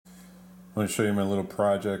I want to show you my little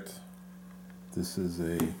project. This is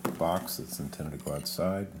a box that's intended to go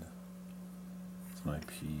outside. It's an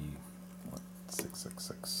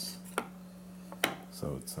IP666.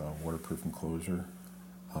 So it's a waterproof enclosure.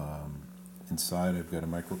 Inside I've got a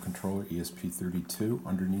microcontroller, ESP32.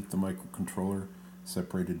 Underneath the microcontroller,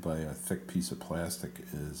 separated by a thick piece of plastic,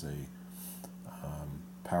 is a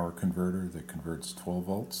power converter that converts 12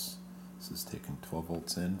 volts. This is taking 12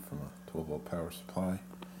 volts in from a 12 volt power supply,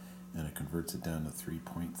 and it converts it down to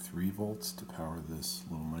 3.3 volts to power this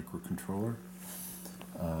little microcontroller.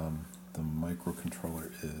 The microcontroller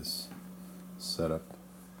is set up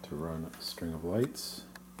to run a string of lights,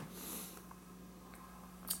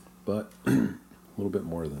 but a little bit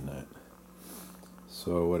more than that.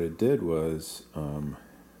 So what it did was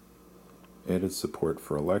added support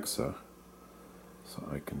for Alexa, so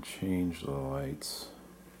I can change the lights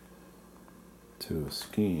to a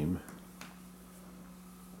scheme.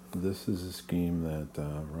 This is a scheme that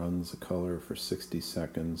runs a color for 60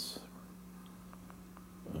 seconds.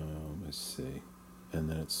 Let's see, and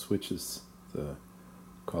then it switches the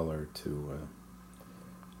color to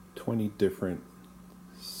 20 different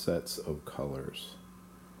sets of colors,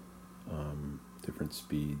 different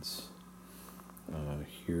speeds.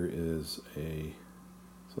 Here is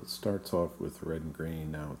so it starts off with red and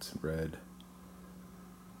green. Now it's red,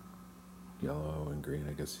 yellow, and green.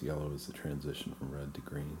 I guess yellow is the transition from red to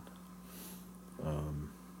green.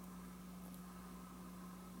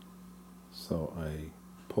 So I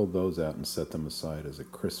pulled those out and set them aside as a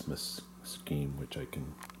Christmas scheme, which I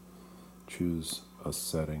can choose a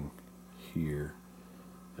setting here,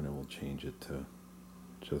 and it will change it to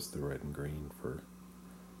just the red and green for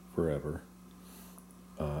forever.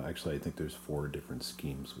 Actually, I think there's 4 different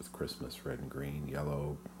schemes with Christmas: red and green,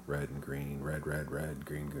 yellow, red and green, red, red, red,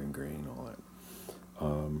 green, green, green, all that.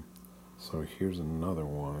 So here's another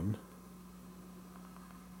one.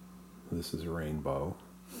 This is rainbow.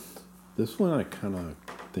 This one I kind of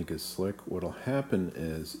think is slick. What'll happen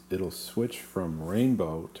is it'll switch from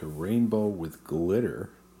rainbow to rainbow with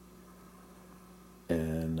glitter,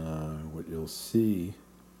 and what you'll see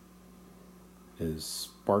is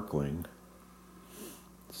sparkling.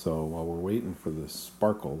 So while we're waiting for the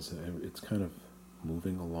sparkles, it's kind of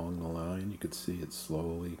moving along the line. You could see it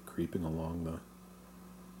slowly creeping along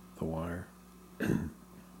the wire. So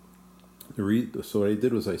what I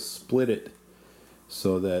did was I split it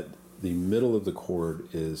so that the middle of the cord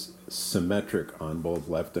is symmetric on both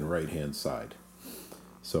left and right hand side.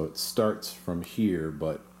 So it starts from here,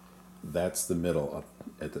 but that's the middle up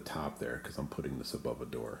at the top there, because I'm putting this above a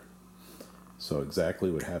door. So exactly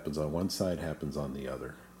what happens on one side happens on the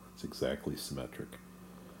other. It's exactly symmetric.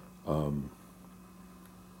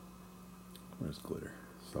 Where's glitter?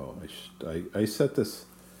 So I set this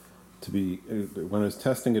to be, when I was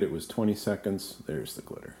testing it, it was 20 seconds. There's the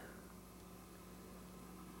glitter.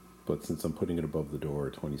 But since I'm putting it above the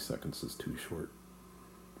door, 20 seconds is too short.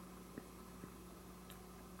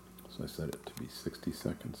 So I set it to be 60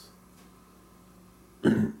 seconds.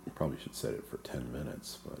 Probably should set it for 10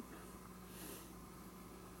 minutes, but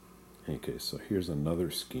in any case, so here's another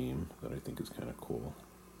scheme that I think is kind of cool.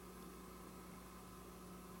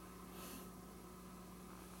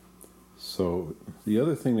 So the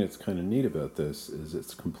other thing that's kind of neat about this is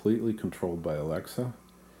it's completely controlled by Alexa,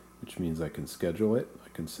 which means I can schedule it. I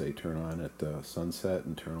can say turn on at sunset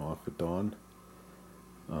and turn off at dawn.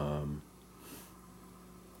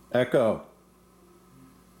 Echo,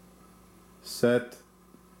 set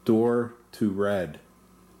door to red.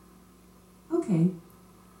 Okay.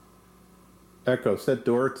 Echo, set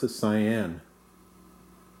door to cyan.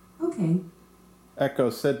 Okay.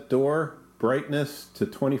 Echo, set door brightness to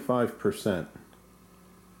 25%.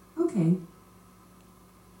 Okay.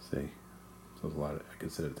 See, so there's a lot I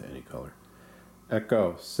can set it to any color.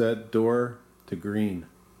 Echo, set door to green.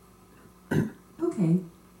 Okay.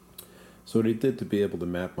 So what I did to be able to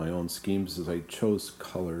map my own schemes is I chose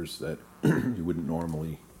colors that you wouldn't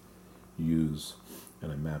normally use,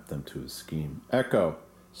 and I mapped them to a scheme. Echo,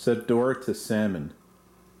 set door to salmon.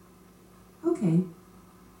 Okay.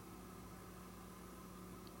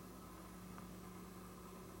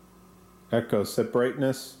 Echo, set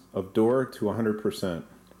brightness of door to 100%.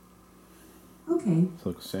 Okay.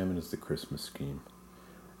 So salmon is the Christmas scheme.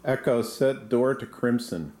 Echo, set door to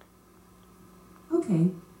crimson.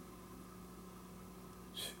 Okay.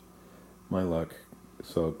 My luck.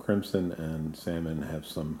 So crimson and salmon have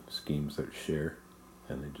some schemes that share,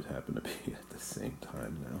 and they just happen to be at the same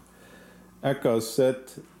time now. Echo,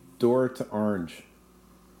 set door to orange.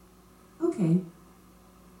 Okay.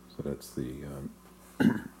 So that's the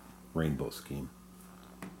rainbow scheme.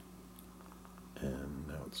 and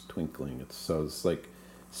now it's twinkling. So it's like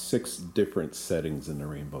 6 different settings in the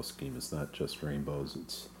rainbow scheme. It's not just rainbows,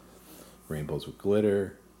 it's rainbows with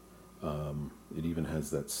glitter. It even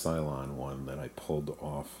has that Silon one that I pulled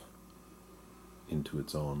off into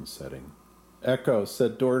its own setting. Echo,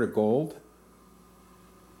 set door to gold.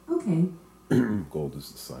 Okay. Gold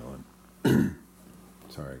is the Silon.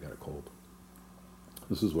 Sorry, I got a cold.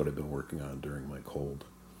 This is what I've been working on during my cold.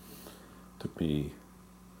 Took me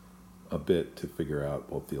a bit to figure out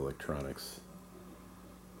both the electronics.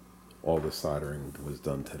 All the soldering was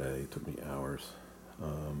done today. It took me hours.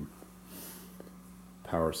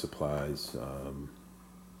 Power supplies,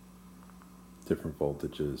 different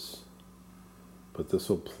voltages. But this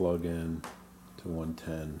will plug in to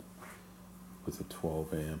 110 with a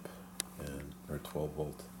 12 amp or 12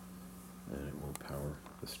 volt, and it will power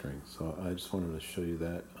the string. So I just wanted to show you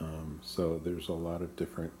that. So there's a lot of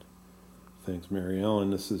different things. Mary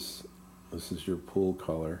Ellen, this is your pool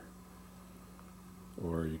color,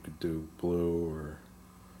 or you could do blue, or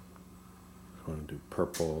if you want to do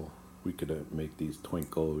purple. We could make these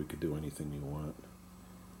twinkle. We could do anything you want.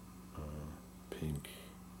 Pink,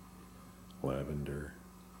 lavender.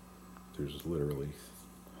 There's literally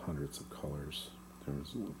hundreds of colors.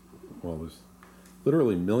 There's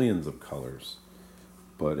literally millions of colors.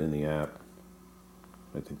 But in the app,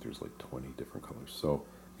 I think there's like 20 different colors. So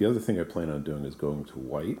the other thing I plan on doing is going to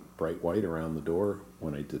white, bright white around the door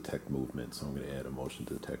when I detect movement. So I'm going to add a motion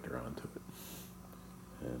detector onto it.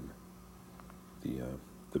 And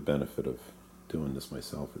the benefit of doing this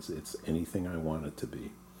myself is it's anything I want it to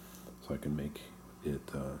be. So I can make it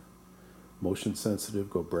motion sensitive,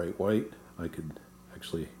 go bright white. I could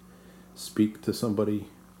actually speak to somebody.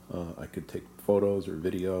 I could take photos or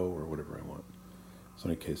video or whatever I want. So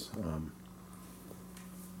in any case,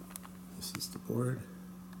 this is the board,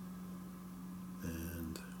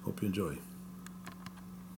 and hope you enjoy.